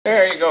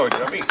There you go,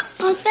 Chubby.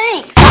 Oh,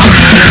 thanks.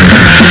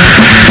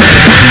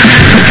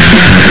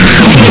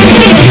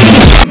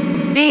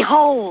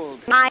 Behold,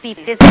 my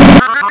people, this is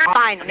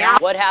fine now.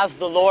 What has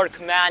the Lord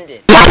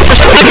commanded?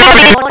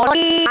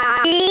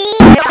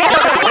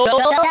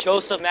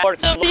 Joseph,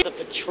 the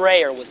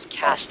betrayer, was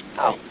cast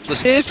out.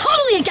 This is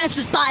totally against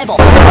his Bible.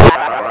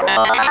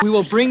 We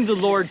will bring the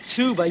Lord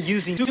to by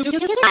using. Down on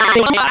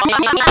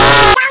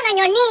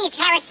your knees,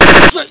 Harris.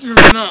 Shut your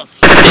mouth.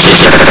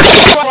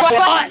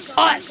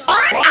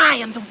 I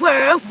am the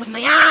word with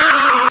my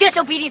eyes.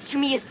 Disobedience to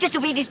me is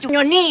disobedience to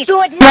your knees.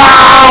 Do it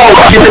now!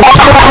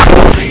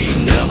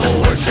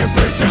 Devil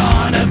worshiper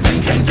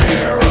Jonathan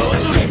Quintero.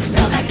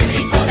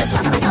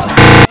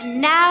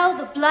 And now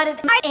the blood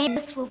of my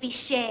Amos will be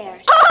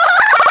shared.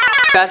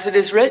 As it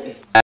is written.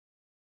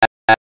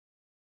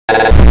 What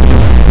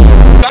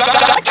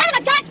kind of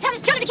a God tells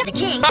his children to kill the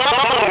king?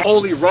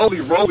 Holy roly.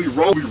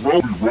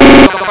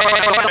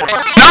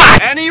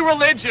 Not any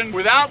religion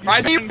without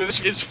rising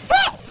is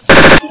false.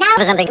 Now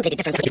for something completely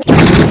different.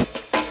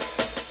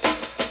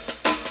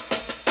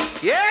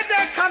 Ja,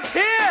 der kommt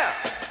her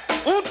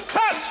und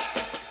klatsch.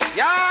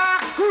 Ja,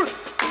 gut.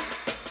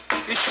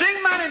 Ich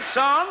sing meinen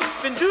Song,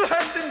 wenn du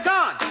hörst den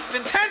Gong.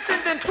 Wenn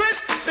tanzen den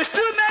Twist, bist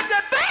du mehr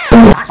der Band.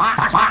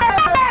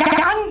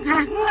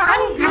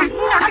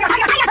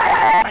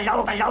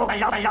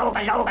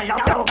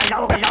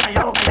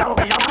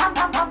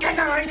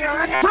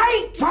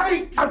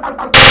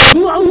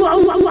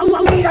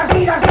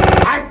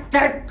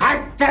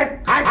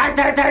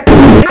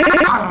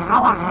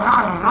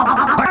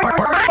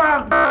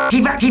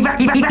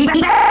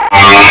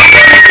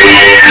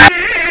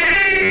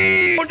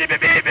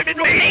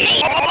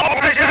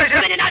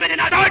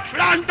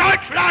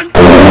 Deutschland!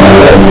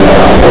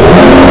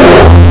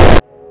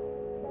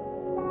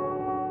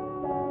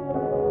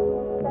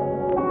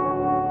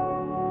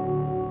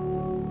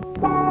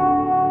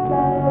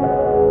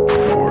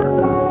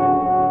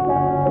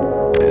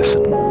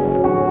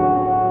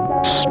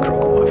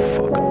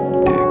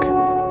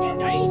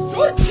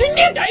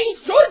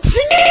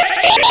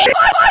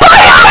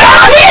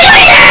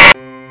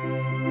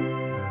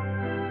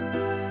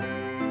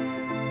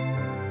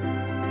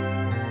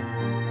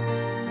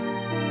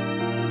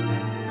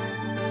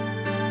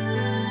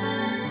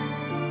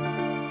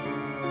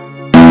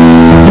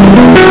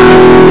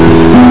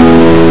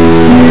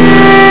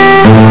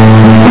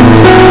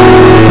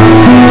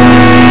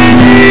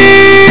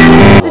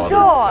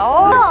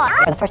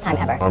 For the first time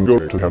ever, I'm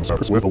going to have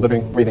sex with a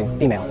living, breathing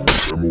female.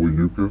 Emily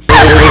Lucas.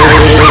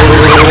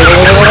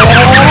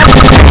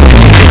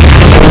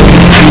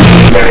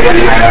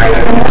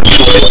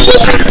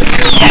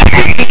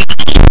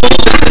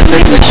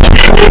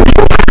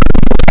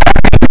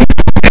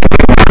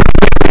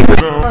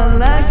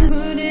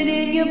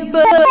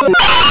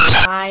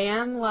 I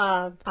am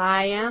love.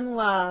 I am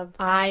love.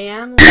 I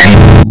am love.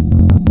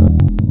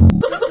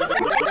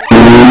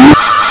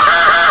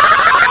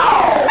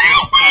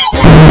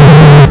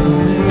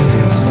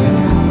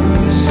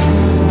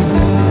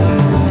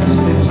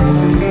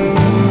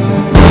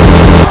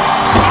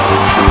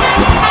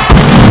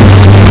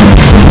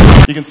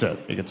 You can sit.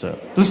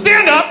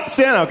 Stand up!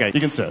 Okay, you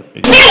can sit.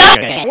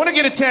 Okay. I want to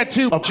get a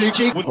tattoo of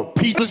Chi-Chi with a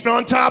penis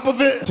on top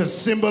of it to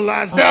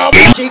symbolize no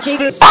Chi-Chi.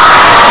 No.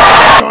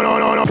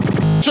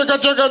 Chugga.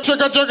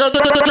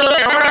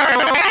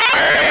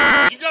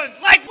 You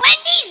guys like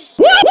Wendy's?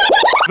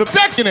 The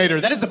Sexinator.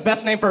 That is the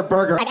best name for a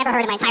burger I've ever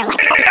heard in my entire life.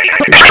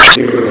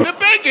 The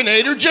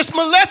Baconator just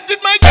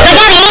molested my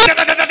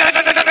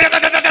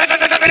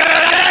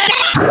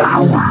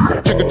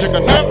Chugga,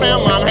 now,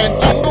 mom had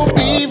jungle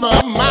fever.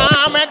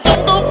 Mom had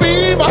jungle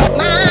fever.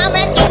 Mom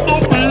had jungle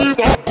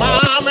fever.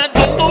 Mom had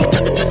jungle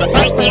chugga,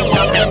 now,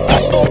 mom had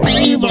jungle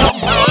fever.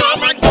 Mom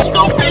had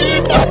jungle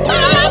fever.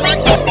 Mom had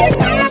jungle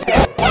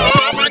fever.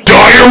 Mom had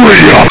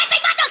diarrhea.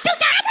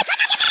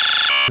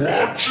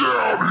 Watch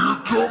out, here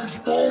comes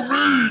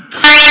Monique.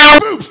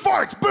 Boobs,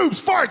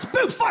 farts.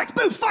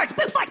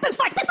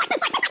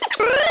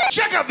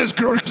 Check out this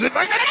girl.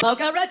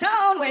 Boca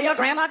Raton, where your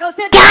grandma goes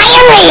to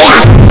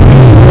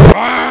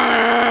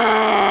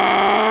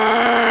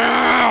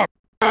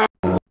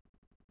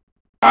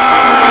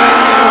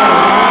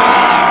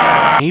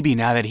Maybe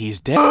now that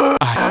he's dead.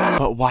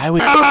 But why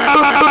would...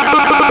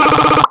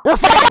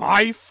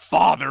 My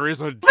father is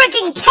a...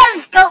 Freaking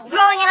telescope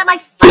growing out of my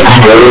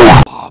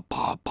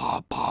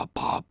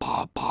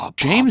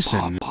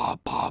Jameson.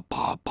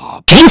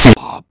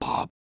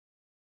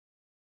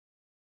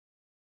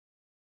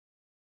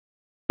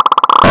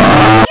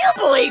 You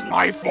believe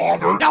my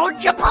father,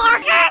 don't you,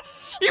 Parker?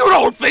 You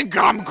don't think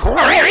I'm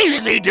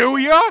crazy, do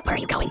you? Where are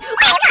you going?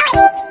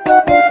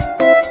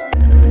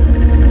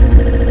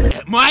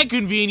 At my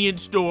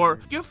convenience store,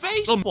 your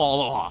face will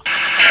fall off.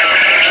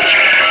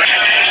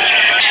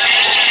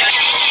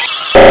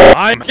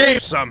 I'm gay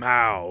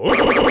somehow.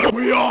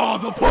 We are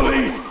the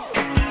police.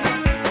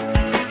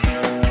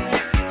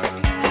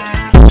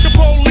 The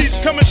police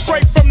coming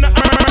straight from the...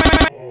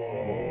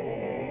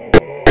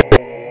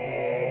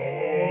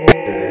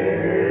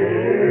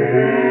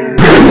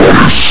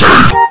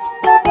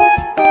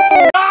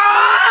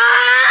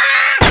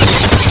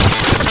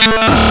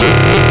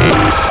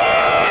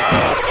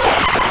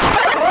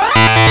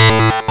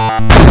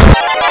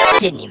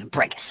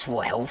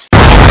 Swell.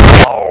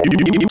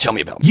 You tell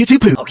me about You too,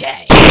 poo.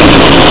 Okay.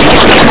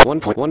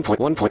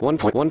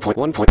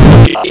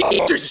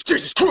 1.1.1.1.1.1.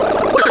 Jesus Christ!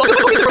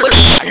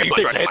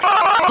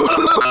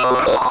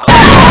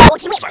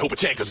 I hope it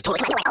tanks.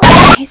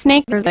 Hey,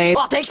 Snake. Thursday.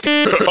 Oh, thanks.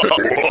 Boy.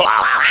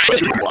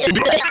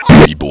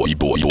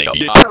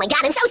 Oh my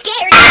god, I'm so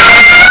scared.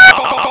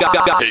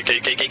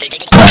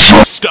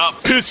 Stop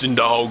pissing,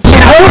 dog.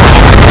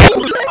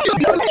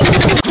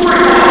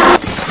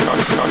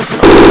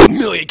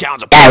 Million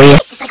counts of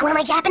It's just like one of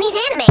my Japanese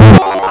anime.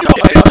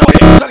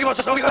 Talking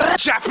about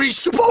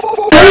Japanese.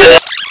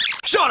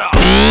 Shut up.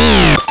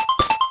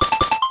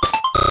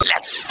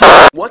 Let's.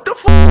 What the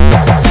f? I'm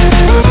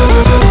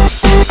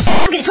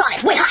gonna try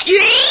it. Wait, hi.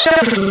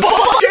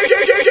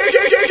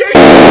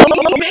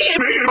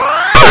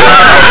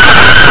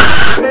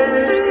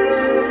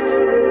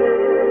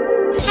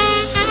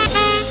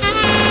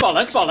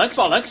 Bollocks.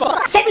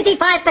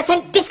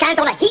 75% discount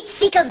on a heat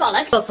seeker's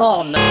bollocks. The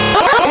thorn. I'm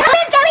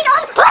going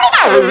on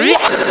holiday.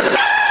 Yes.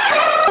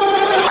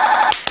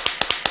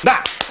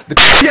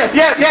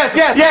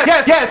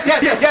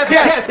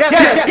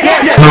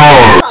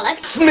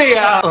 Bollocks.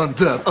 Smear.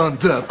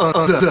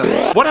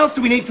 Undub. What else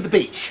do we need for the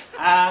beach?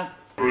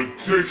 We're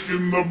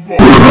taking the ball.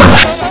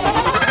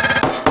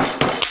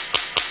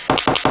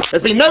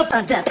 There's been no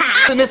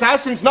in this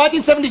house since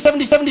 1970. We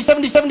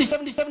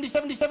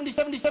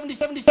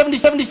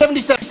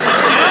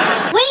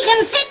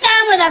can sit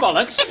down with a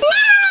Bollocks.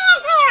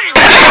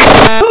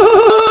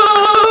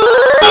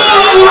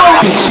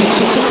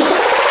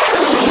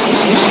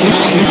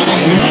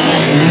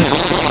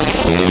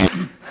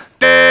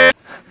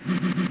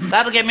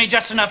 That'll give me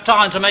just enough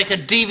time to make a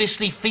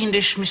deviously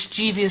fiendish,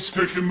 mischievous.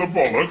 Taking the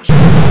bollocks.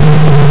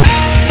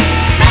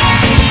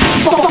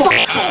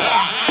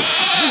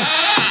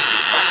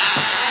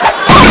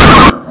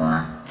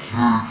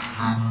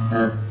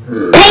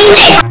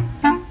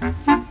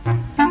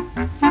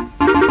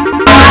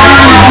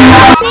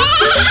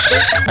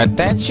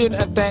 Attention.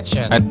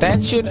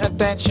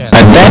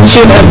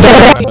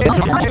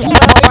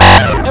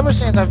 Ever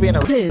since I've been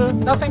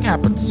around, nothing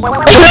happens.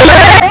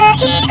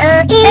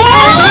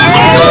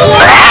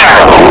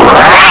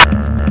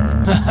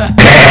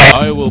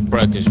 I will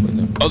practice with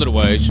him.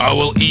 Otherwise, I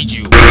will eat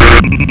you.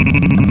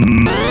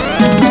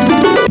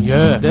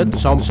 Yeah, that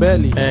sounds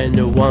belly.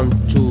 And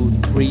 1, 2,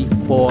 3,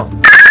 4.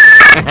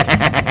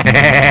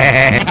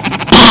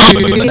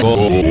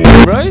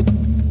 Right?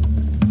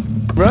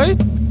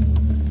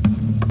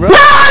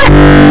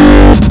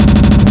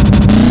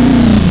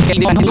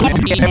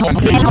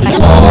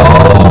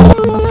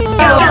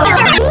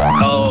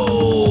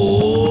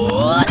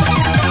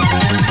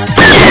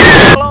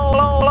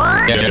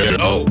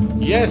 No.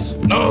 Yes.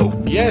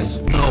 No. Yes.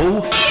 No.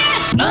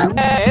 Yes. No.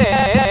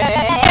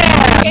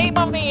 Game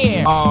of the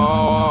year.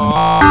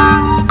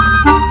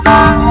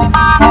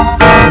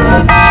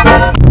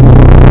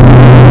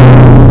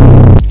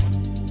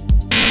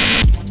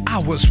 I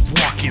was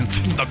walking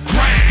through the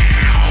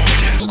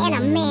ground, And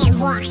a man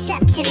walks up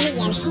to me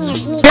and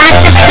hands me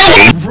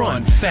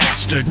run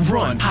faster,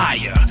 run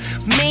higher.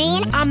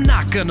 Man, I'm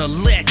not gonna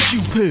let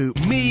you poop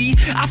me.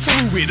 I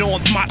threw it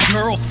on my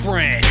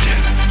girlfriend.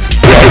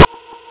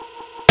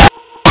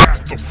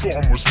 At the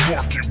farmer's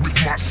market with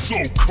my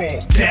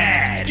so-called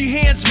Dad, he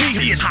hands me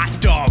his hot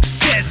dog,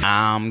 says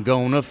I'm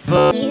gonna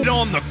fuck it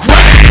on the ground.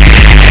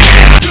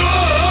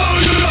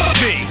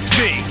 Things,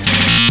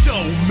 so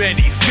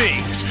many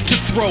things to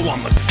throw on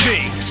the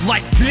things,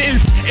 like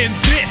this and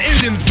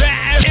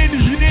that and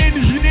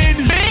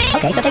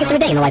Okay, so take us through a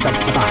day in the life of the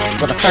boss.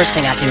 Well, the first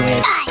thing I do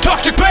is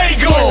Dr.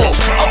 Bagel,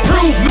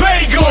 approved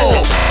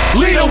bagel,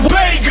 leader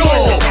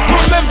bagel,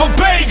 remember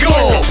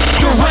bagel,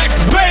 direct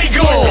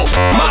bagel,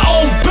 my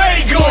own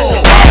bagel,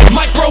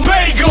 micro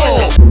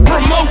bagel,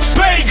 promote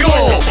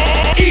bagel,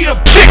 eat a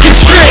chicken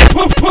strip.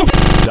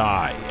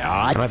 Die.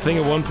 And I think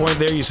at one point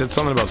there you said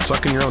something about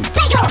sucking your own.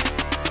 bagel.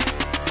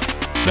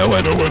 No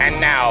one.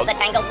 And now The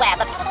tangled web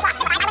of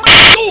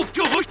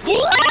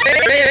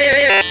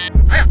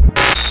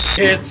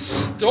it's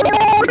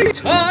story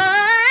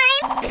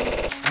time.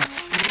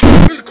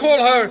 We'll call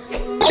her.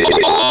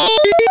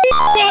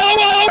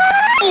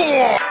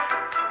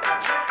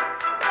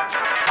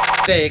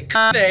 They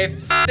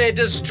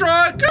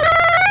destroy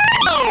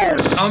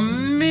a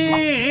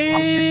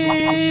me.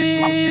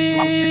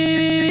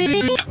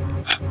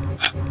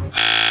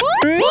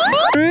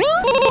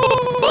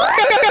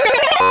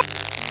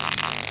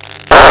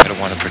 I don't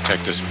want to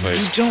protect this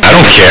place. I don't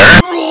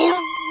care.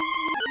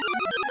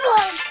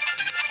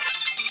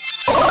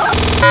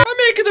 I'm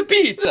making the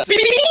pizza.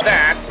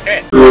 That's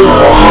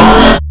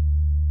it.